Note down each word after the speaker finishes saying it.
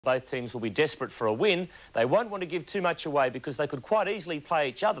Both teams will be desperate for a win. They won't want to give too much away because they could quite easily play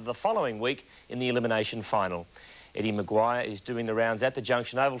each other the following week in the elimination final. Eddie McGuire is doing the rounds at the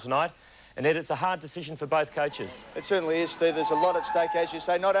Junction Oval tonight. And Ed, it's a hard decision for both coaches. It certainly is, Steve. There's a lot at stake, as you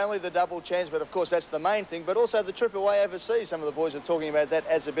say. Not only the double chance, but of course that's the main thing, but also the trip away overseas. Some of the boys are talking about that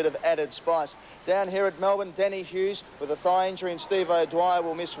as a bit of added spice. Down here at Melbourne, Danny Hughes with a thigh injury and Steve O'Dwyer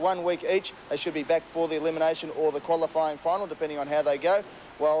will miss 1 week each. They should be back for the elimination or the qualifying final, depending on how they go.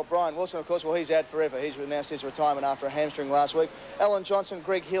 Well, Brian Wilson, of course, well, he's out forever. He's announced his retirement after a hamstring last week. Alan Johnson,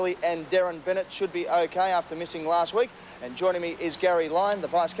 Greg Healy and Darren Bennett should be OK after missing last week. And joining me is Gary Lyon, the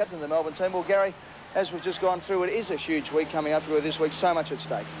vice-captain of the Melbourne team. Well, Gary, as we've just gone through, it is a huge week coming up for you this week. So much at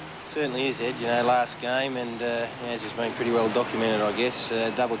stake. Certainly is, Ed. You know, last game, and as it's been pretty well documented, I guess,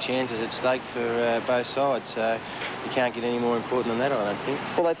 double chances at stake for both sides. So you can't get any more important than that, I don't think.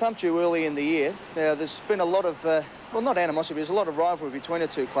 Well, they thumped you early in the year. Now, there's been a lot of, well, not animosity, but there's a lot of rivalry between the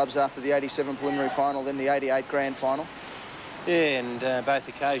two clubs after the 87 preliminary final, then the 88 grand final. Yeah, and both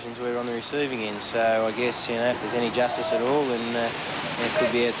occasions we were on the receiving end, so I guess, you know, if there's any justice at all, then it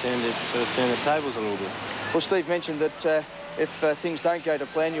could be our turn to sort of turn the tables a little bit. Well, Steve mentioned that if things don't go to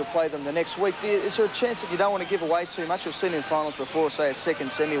plan, you'll play them the next week. Is there a chance that you don't want to give away too much? We've seen in finals before, say a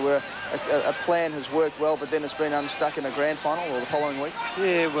second semi, where a plan has worked well, but then it's been unstuck in a grand final or the following week?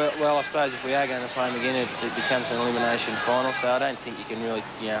 Yeah, well, I suppose if we are going to play them again, it becomes an elimination final, so I don't think you can really,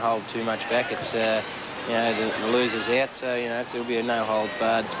 you know, hold too much back. It's you know, the loser's out, so, you know, it'll be a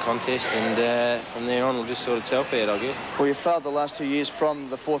no-holds-barred contest, and from there on, we'll just sort itself out, I guess. Well, you've failed the last 2 years from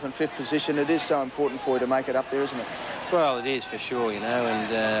the 4th and 5th position. It is so important for you to make it up there, isn't it? Well, it is for sure, you know,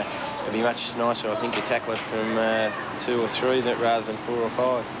 and it'd be much nicer, I think, to tackle it from 2 or 3 rather than 4 or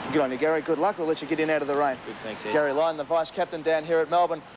 5. Good on you, Gary. Good luck. We'll let you get in out of the rain. Good, thanks, Ed. Gary Lyon, the vice-captain down here at Melbourne.